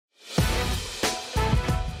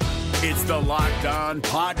It's the Locked On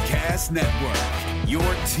Podcast Network, your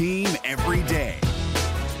team every day.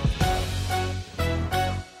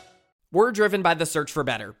 We're driven by the search for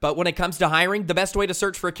better, but when it comes to hiring, the best way to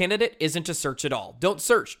search for a candidate isn't to search at all. Don't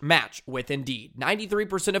search, match with Indeed.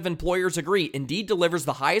 93% of employers agree Indeed delivers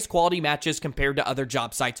the highest quality matches compared to other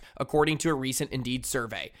job sites, according to a recent Indeed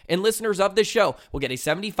survey. And listeners of this show will get a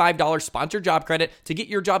 $75 sponsored job credit to get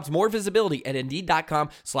your jobs more visibility at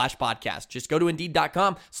Indeed.com/podcast. Just go to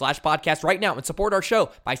Indeed.com/podcast right now and support our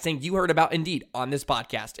show by saying you heard about Indeed on this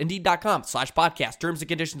podcast. Indeed.com/podcast. Terms and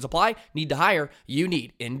conditions apply. Need to hire? You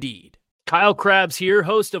need Indeed. Kyle Krabs here,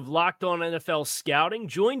 host of Locked On NFL Scouting.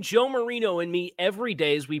 Join Joe Marino and me every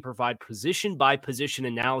day as we provide position-by-position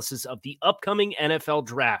analysis of the upcoming NFL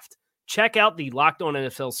Draft. Check out the Locked On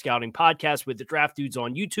NFL Scouting podcast with the Draft Dudes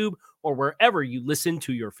on YouTube or wherever you listen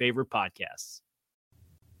to your favorite podcasts.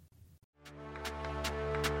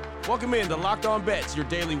 Welcome in to Locked On Bets, your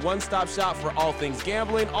daily one-stop shop for all things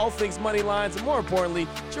gambling, all things money lines, and more importantly,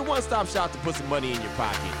 it's your one-stop shop to put some money in your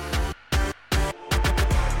pocket.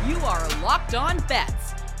 You are Locked On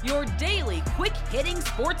Bets, your daily quick-hitting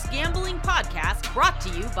sports gambling podcast brought to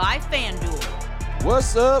you by FanDuel.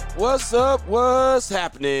 What's up? What's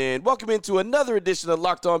happening? Welcome into another edition of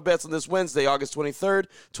Locked On Bets on this Wednesday, August 23rd,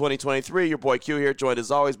 2023. Your boy Q here, joined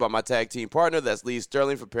as always by my tag team partner. That's Lee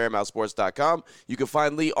Sterling from ParamountSports.com. You can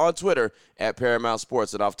find Lee on Twitter at Paramount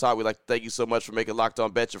Sports. And off top, we'd like to thank you so much for making Locked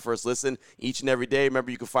On Bets your first listen each and every day.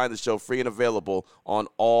 Remember, you can find the show free and available on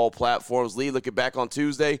all platforms. Lee, looking back on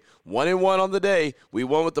Tuesday, 1-1 on the day. We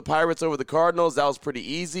won with the Pirates over the Cardinals. That was pretty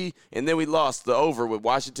easy. And then we lost the over with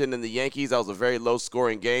Washington and the Yankees. That was a very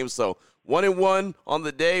low-scoring game. So 1-1 on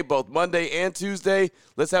the day, both Monday and Tuesday.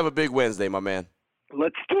 Let's have a big Wednesday, my man.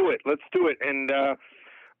 Let's do it. And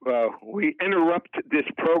we interrupt this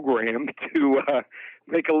program to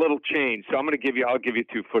make a little change. So I'll give you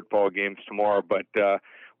two football games tomorrow, but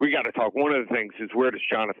we got to talk. One of the things is, where does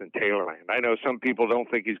Jonthan Taylor land? I know some people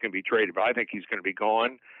don't think he's going to be traded, but I think he's going to be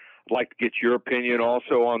gone. I'd like to get your opinion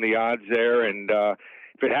also on the odds there. And if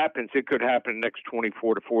it happens, it could happen in the next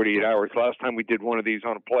 24 to 48 hours. Last time we did one of these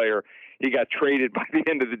on a player, he got traded by the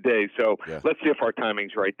end of the day. So Let's see if our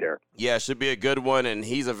timing's right there. Yeah, it should be a good one, and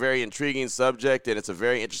he's a very intriguing subject, and it's a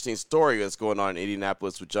very interesting story that's going on in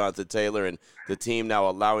Indianapolis with Jonthan Taylor and the team now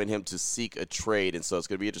allowing him to seek a trade. And so it's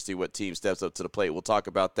going to be interesting what team steps up to the plate. We'll talk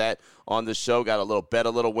about that on the show. Got a little bet,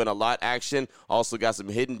 a little win, a lot action. Also got some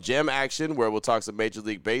hidden gem action where we'll talk some Major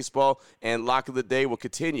League Baseball, and Lock of the Day will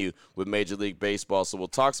continue with Major League Baseball. So we'll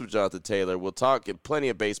talk some Jonthan Taylor. We'll talk and plenty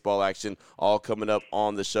of baseball action all coming up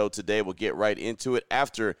on the show today. We'll get right into it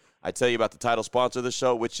after I tell you about the title sponsor of the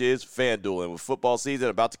show, which is FanDuel. And with football season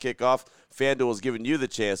about to kick off, FanDuel is giving you the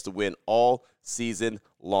chance to win all season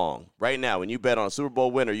long. Right now, when you bet on a Super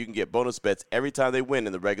Bowl winner, you can get bonus bets every time they win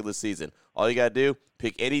in the regular season. All you got to do,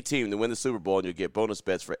 pick any team to win the Super Bowl, and you'll get bonus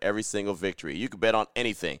bets for every single victory. You can bet on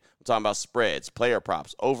anything. I'm talking about spreads, player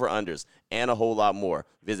props, over-unders, and a whole lot more.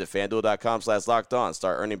 Visit FanDuel.com/LockedOn.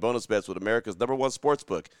 Start earning bonus bets with America's #1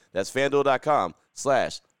 sportsbook. That's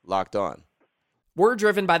FanDuel.com/LockedOn. We're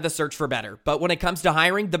driven by the search for better, but when it comes to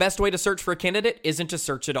hiring, the best way to search for a candidate isn't to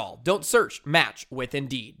search at all. Don't search, match with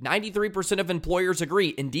Indeed. 93% of employers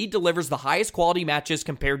agree Indeed delivers the highest quality matches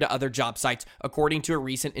compared to other job sites, according to a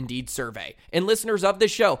recent Indeed survey. And listeners of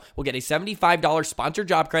this show will get a $75 sponsored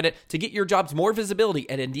job credit to get your jobs more visibility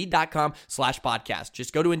at Indeed.com/podcast.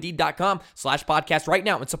 Just go to Indeed.com/podcast right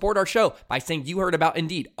now and support our show by saying you heard about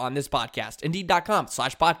Indeed on this podcast.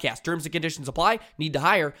 Indeed.com/podcast. Terms and conditions apply. Need to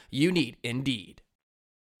hire? You need Indeed.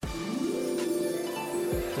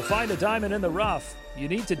 To find a diamond in the rough, you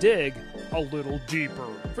need to dig a little deeper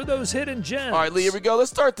for those hidden gems. All right, Lee, here we go. Let's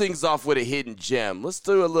start things off with a hidden gem. Let's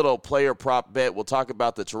do a little player prop bet. We'll talk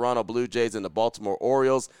about the Toronto Blue Jays and the Baltimore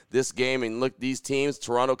Orioles this game. And look, these teams,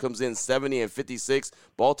 Toronto comes in 70-56,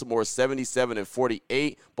 Baltimore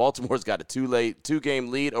 77-48. Baltimore's got a two-game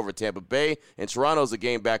lead over Tampa Bay, and Toronto's a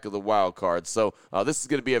game back of the wild card. So this is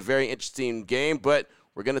going to be a very interesting game, but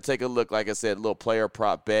we're going to take a look, like I said, a little player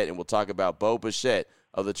prop bet, and we'll talk about Bo Bichette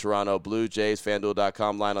of the Toronto Blue Jays.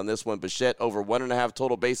 FanDuel.com line on this one. Bichette over 1.5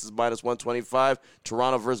 total bases minus 125.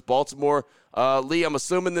 Toronto versus Baltimore. Lee, I'm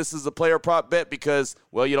assuming this is a player prop bet because,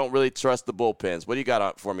 well, you don't really trust the bullpens. What do you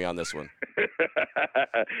got for me on this one?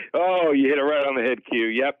 Oh, you hit it right on the head, Q.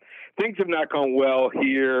 Yep. Things have not gone well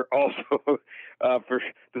here. Also, for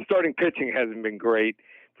the starting pitching hasn't been great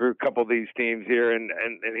for a couple of these teams here, and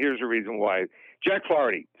here's the reason why. Jack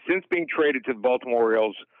Flaherty, since being traded to the Baltimore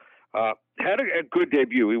Orioles, had a good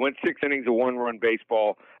debut. He went 6 innings of one-run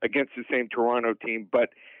baseball against the same Toronto team, but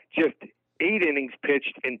just 8 innings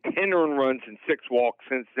pitched and 10 earned runs and 6 walks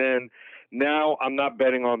since then. Now I'm not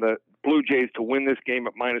betting on the Blue Jays to win this game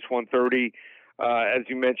at minus 130. As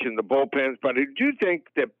you mentioned, the bullpens. But I do think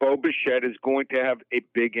that Bo Bichette is going to have a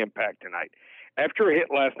big impact tonight. After a hit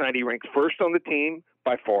last night, he ranks first on the team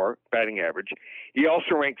by far, batting average. He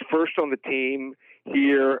also ranks first on the team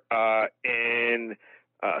here in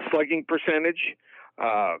slugging percentage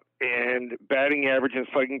and batting average and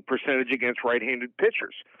slugging percentage against right-handed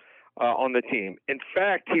pitchers on the team. In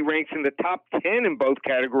fact, he ranks in the top 10 in both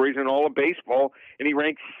categories in all of baseball, and he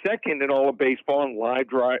ranks second in all of baseball in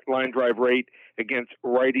line drive rate against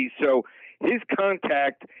righties. So his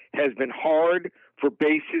contact has been hard for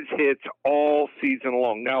bases hits all season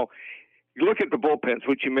long. Now, you look at the bullpens,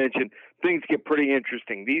 which you mentioned, things get pretty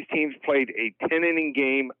interesting. These teams played a 10-inning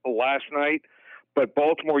game last night, but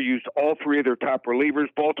Baltimore used all three of their top relievers.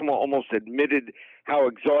 Baltimore almost admitted how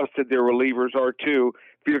exhausted their relievers are, too.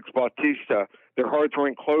 Felix Bautista, their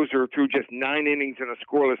hard-throwing closer, threw just 9 innings in a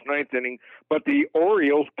scoreless ninth inning, but the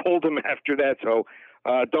Orioles pulled him after that, so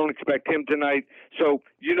don't expect him tonight. So,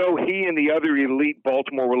 he and the other elite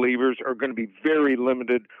Baltimore relievers are going to be very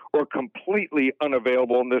limited or completely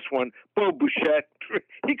unavailable in this one. Bo Bichette,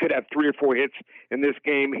 he could have 3 or 4 hits in this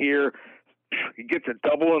game here. He gets a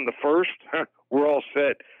double in the first. We're all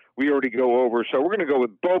set. We already go over. So we're going to go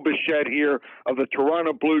with Bo Bichette here of the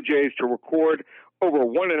Toronto Blue Jays to record over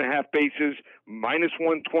 1.5 bases, minus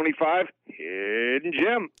 125. Hidden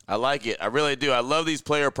gem. I like it. I really do. I love these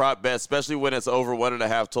player prop bets, especially when it's over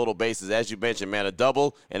 1.5 total bases. As you mentioned, man, a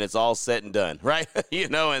double, and it's all said and done, right?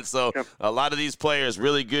 And so a lot of these players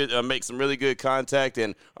really good, make some really good contact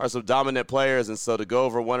and are some dominant players. And so to go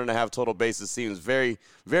over 1.5 total bases seems very,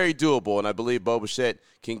 very doable. And I believe Bo Bichette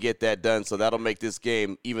can get that done. So that'll make this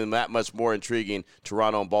game even that much more intriguing.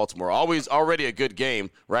 Toronto and Baltimore, already a good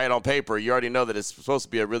game, right? On paper, you already know that it's supposed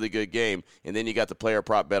to be a really good game. And then you got the player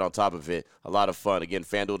prop bet on top of it. A lot of fun. Again,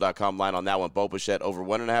 FanDuel.com line on that one. Bo Bichette over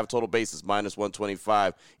 1.5 total bases, minus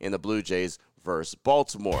 125 in the Blue Jays versus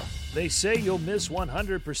Baltimore. They say you'll miss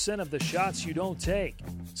 100% of the shots you don't take.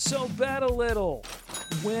 So bet a little,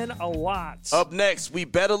 win a lot. Up next, we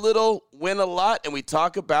bet a little, win a lot, and we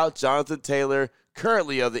talk about Jonthan Taylor,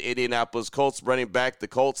 currently of the Indianapolis Colts running back. The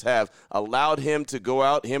Colts have allowed him to go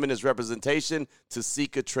out, him and his representation, to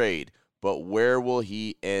seek a trade. But where will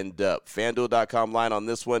he end up? FanDuel.com line on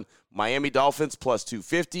this one. Miami Dolphins plus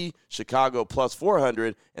 250, Chicago plus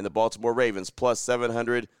 400, and the Baltimore Ravens plus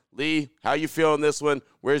 700. Lee, how you feeling this one?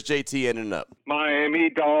 Where's JT ending up?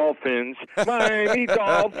 Miami Dolphins, Miami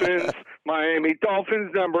Dolphins, Miami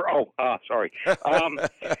Dolphins number. Sorry.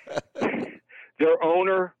 Their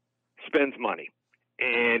owner spends money,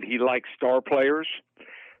 and he likes star players.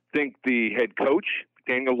 Think the head coach,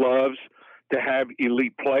 Daniel, loves to have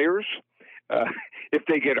elite players. If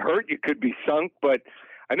they get hurt, you could be sunk, but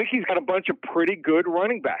I think he's got a bunch of pretty good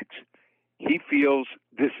running backs. He feels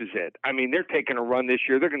this is it. I mean, they're taking a run this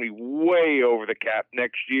year. They're going to be way over the cap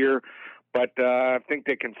next year, but I think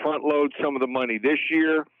they can front load some of the money this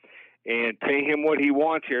year and pay him what he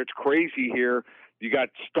wants here. It's crazy here. You got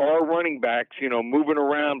star running backs, moving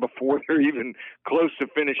around before they're even close to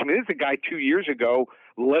finish. I mean, this is a guy 2 years ago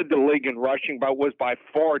led the league in rushing, but was by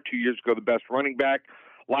far 2 years ago the best running back.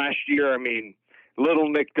 Last year, little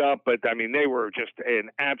nicked up, but, they were just an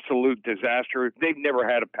absolute disaster. They've never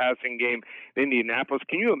had a passing game in Indianapolis.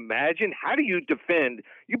 Can you imagine? How do you defend?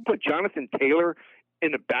 You put Jonthan Taylor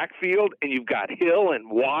in the backfield, and you've got Hill and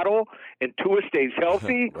Waddle, and Tua stays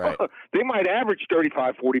healthy. Right. They might average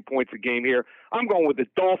 35, 40 points a game here. I'm going with the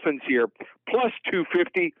Dolphins here, plus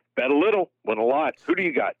 250. Bet a little, win a lot. Who do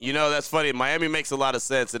you got? That's funny. Miami makes a lot of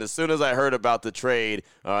sense. And as soon as I heard about the trade,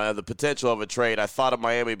 the potential of a trade, I thought of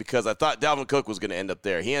Miami because I thought Dalvin Cook was going to end up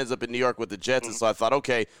there. He ends up in New York with the Jets, and so I thought,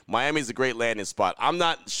 okay, Miami's a great landing spot. I'm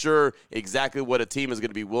not sure exactly what a team is going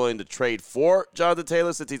to be willing to trade for Jonthan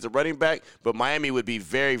Taylor since he's a running back, but Miami would be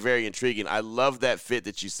very, very intriguing. I love that fit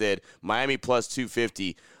that you said, Miami plus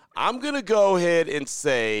 250. I'm going to go ahead and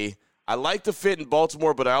say I like the fit in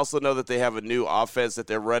Baltimore, but I also know that they have a new offense that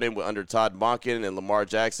they're running under Todd Monken and Lamar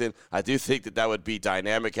Jackson. I do think that would be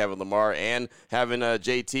dynamic, having Lamar and having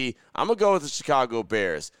JT. I'm going to go with the Chicago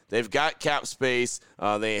Bears. They've got cap space.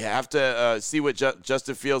 They have to see what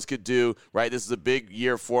Justin Fields could do, right? This is a big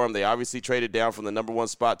year for them. They obviously traded down from the number 1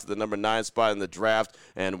 spot to the number 9 spot in the draft,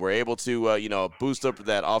 and were able to, boost up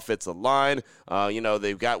that offensive line.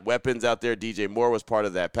 They've got weapons out there. DJ Moore was part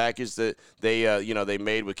of that package that they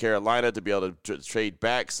made with Carolina to be able to trade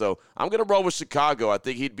back. So I'm going to roll with Chicago. I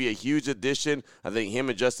think he'd be a huge addition. I think him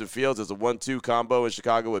and Justin Fields as a 1-2 combo in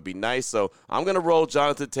Chicago would be nice. So I'm going to roll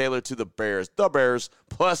Jonthan Taylor to the Bears. The Bears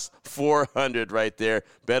plus 400 right there.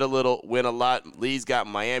 Bet a little, win a lot. Lee's got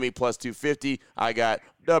Miami plus 250. I got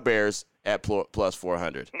the Bears at plus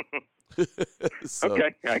 400. So.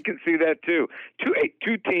 Okay, I can see that too.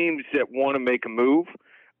 Two teams that want to make a move.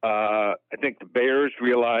 I think the Bears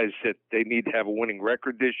realize that they need to have a winning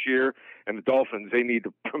record this year, and the Dolphins, they need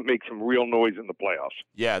to make some real noise in the playoffs.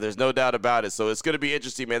 Yeah, there's no doubt about it. So it's going to be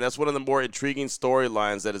interesting, man. That's one of the more intriguing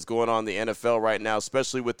storylines that is going on in the NFL right now,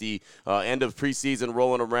 especially with the end of preseason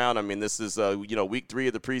rolling around. I mean, this is, week 3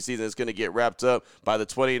 of the preseason is going to get wrapped up. By the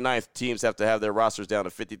 29th, teams have to have their rosters down to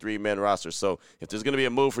 53-man rosters. So if there's going to be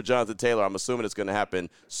a move for Jonthan Taylor, I'm assuming it's going to happen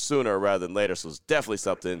sooner rather than later. So it's definitely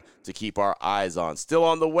something to keep our eyes on. Still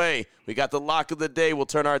on the way, we got the lock of the day. We'll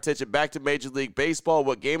turn our attention back to Major League Baseball.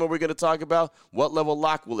 What game are we going to talk about? What level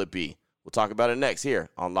lock will it be? We'll talk about it next here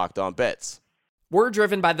on Locked On Bets. We're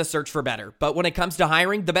driven by the search for better, but when it comes to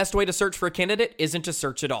hiring, the best way to search for a candidate isn't to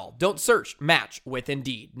search at all. Don't search, match with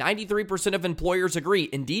Indeed. 93% of employers agree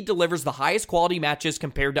Indeed delivers the highest quality matches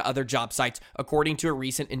compared to other job sites, according to a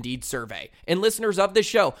recent Indeed survey. And listeners of this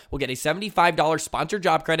show will get a $75 sponsored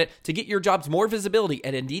job credit to get your jobs more visibility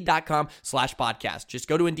at Indeed.com/podcast. Just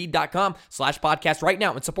go to Indeed.com/podcast right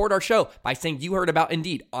now and support our show by saying you heard about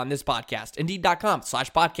Indeed on this podcast.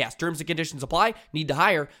 Indeed.com/podcast. Terms and conditions apply. Need to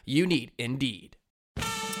hire? You need Indeed.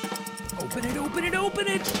 Open it, open it, open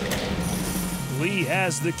it. Lee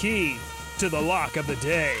has the key to the lock of the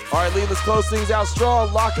day. All right, Lee, let's close things out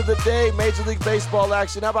strong. Lock of the day, Major League Baseball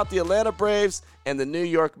action. How about the Atlanta Braves and the New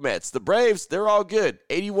York Mets? The Braves, they're all good,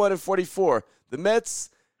 81-44. The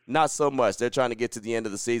Mets, not so much. They're trying to get to the end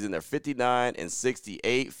of the season. They're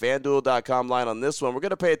 59-68. FanDuel.com line on this one. We're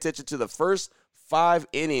going to pay attention to the first 5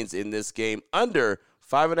 innings in this game. Under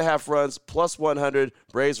 5.5 runs, plus 100.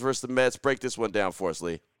 Braves versus the Mets. Break this one down for us,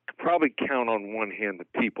 Lee. Probably count on one hand the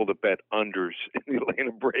people that bet unders in the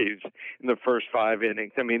Atlanta Braves in the first 5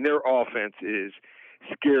 innings. I mean, their offense is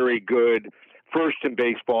scary good, first in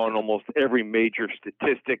baseball in almost every major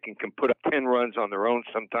statistic, and can put up 10 runs on their own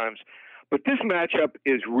sometimes. But this matchup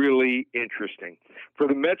is really interesting. For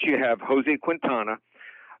the Mets, you have Jose Quintana,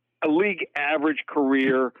 a league average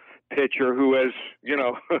career pitcher who has,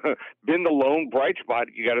 been the lone bright spot,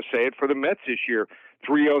 you got to say it, for the Mets this year.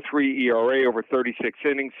 3.03 ERA over 36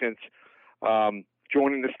 innings since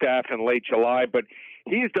joining the staff in late July. But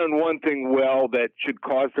he's done one thing well that should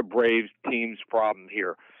cause the Braves team's problem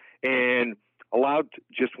here, and allowed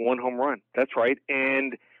just 1 home run. That's right.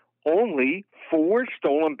 And only 4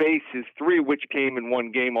 stolen bases, 3 of which came in one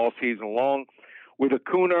game all season long. With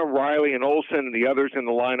Acuna, Riley, and Olsen and the others in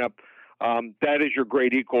the lineup, that is your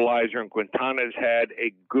great equalizer. And Quintana has had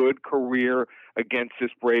a good career against this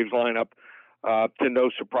Braves lineup. To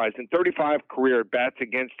no surprise. In 35 career at-bats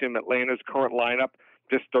against him, Atlanta's current lineup,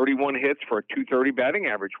 just 31 hits for a .230 batting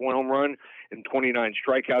average, 1 home run and 29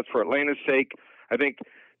 strikeouts. For Atlanta's sake, I think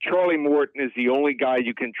Charlie Morton is the only guy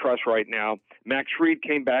you can trust right now. Max Fried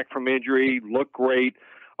came back from injury, looked great,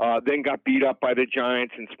 then got beat up by the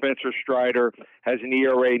Giants, and Spencer Strider has an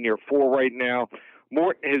ERA near 4 right now.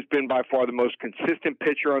 Morton has been by far the most consistent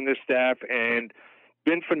pitcher on this staff, and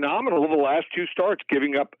been phenomenal over the last 2 starts,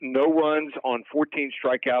 giving up no runs on 14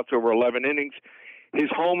 strikeouts over 11 innings. His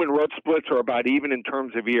home and road splits are about even in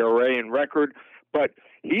terms of ERA and record, but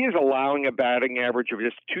he is allowing a batting average of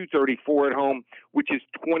just .234 at home, which is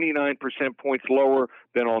 29% points lower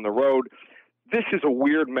than on the road. This is a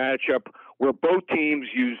weird matchup where both teams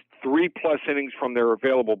used 3+ innings from their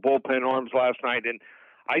available bullpen arms last night, and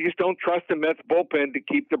I just don't trust the Mets bullpen to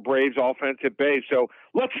keep the Braves offense at bay. So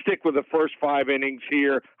let's stick with the first 5 innings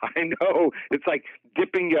here. I know it's like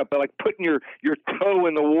dipping up, like putting your toe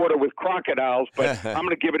in the water with crocodiles, but I'm going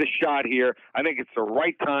to give it a shot here. I think it's the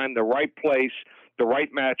right time, the right place, the right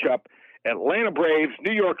matchup. Atlanta Braves,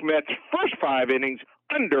 New York Mets, first 5 innings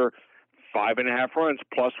under 5.5 runs,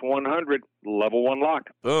 plus 100, level 1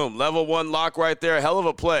 lock. Boom, level 1 lock right there. Hell of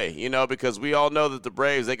a play, because we all know that the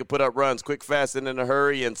Braves, they can put up runs quick, fast, and in a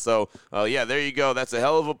hurry. And so, there you go. That's a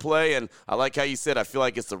hell of a play. And I like how you said, I feel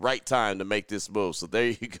like it's the right time to make this move. So there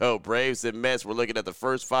you go. Braves and Mets, we're looking at the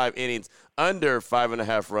first 5 innings under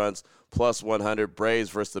 5.5 runs, plus 100. Braves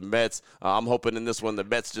versus the Mets. I'm hoping in this one the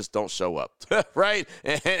Mets just don't show up, right?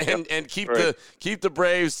 And keep the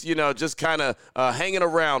Braves, just kind of hanging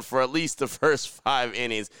around for at least the first 5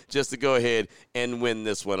 innings just to go ahead and win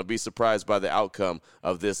this one. I'll be surprised by the outcome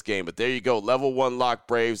of this game. But there you go. Level 1 lock,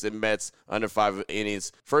 Braves and Mets under 5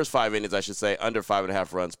 innings. First 5 innings, I should say, under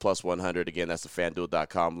 5.5 runs, plus 100. Again, that's the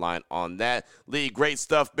FanDuel.com line on that. Lee, great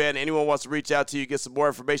stuff, Ben. Anyone wants to reach out to you, get some more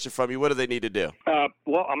information from you, what do they need to do?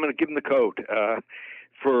 Well, I'm going to give them the code.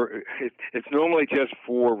 It's normally just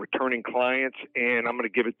for returning clients, and I'm going to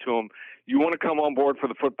give it to them. You want to come on board for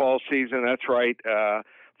the football season? That's right.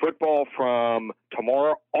 Football from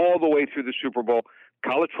tomorrow all the way through the Super Bowl.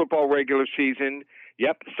 college football regular season.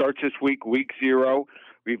 Yep, starts this week, week 0.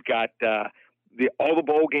 We've got all the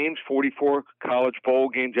bowl games, 44 college bowl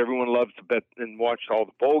games. Everyone loves to bet and watch all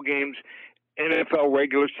the bowl games. NFL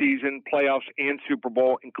regular season, playoffs, and Super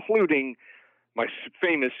Bowl, including my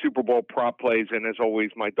famous Super Bowl prop plays, and as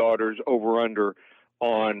always, my daughter's over-under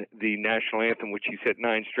on the national anthem, which she's hit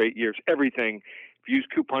 9 straight years. Everything. If you use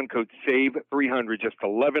coupon code SAVE300, just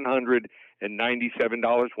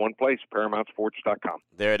 $1,197, one place, ParamountSports.com.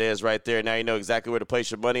 There it is right there. Now you know exactly where to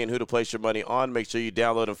place your money and who to place your money on. Make sure you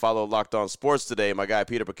download and follow Locked On Sports today. My guy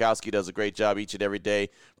Peter Bukowski does a great job each and every day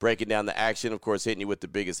breaking down the action, of course, hitting you with the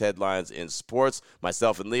biggest headlines in sports.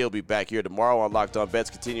 Myself and Lee will be back here tomorrow on Locked On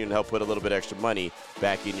Bets, continuing to help put a little bit extra money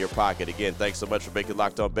back in your pocket. Again, thanks so much for making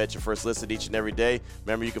Locked On Bets your first listen each and every day.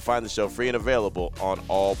 Remember, you can find the show free and available on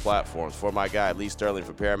all platforms. For my guy, Lee Sterling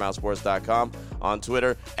from ParamountSports.com, on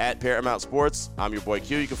Twitter, at Paramount Sports. I'm your boy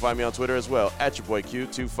Q. You can find me on Twitter as well, at your boy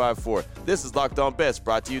Q254. This is Locked On Bets,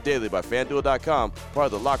 brought to you daily by FanDuel.com, part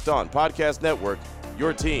of the Locked On Podcast Network,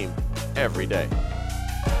 your team every day.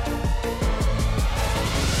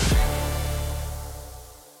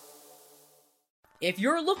 If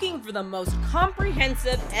you're looking for the most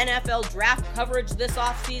comprehensive NFL draft coverage this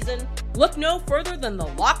offseason, look no further than the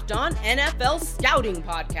Locked On NFL Scouting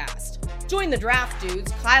Podcast. Join the draft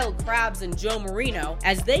dudes, Kyle Krabs and Joe Marino,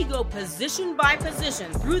 as they go position by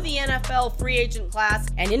position through the NFL free agent class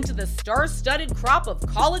and into the star-studded crop of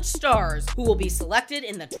college stars who will be selected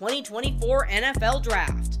in the 2024 NFL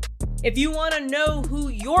Draft. If you want to know who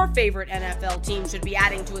your favorite NFL team should be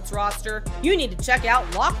adding to its roster, you need to check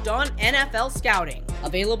out Locked On NFL Scouting,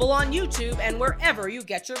 available on YouTube and wherever you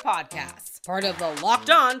get your podcasts. Part of the Locked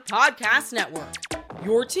On Podcast Network,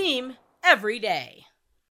 your team every day.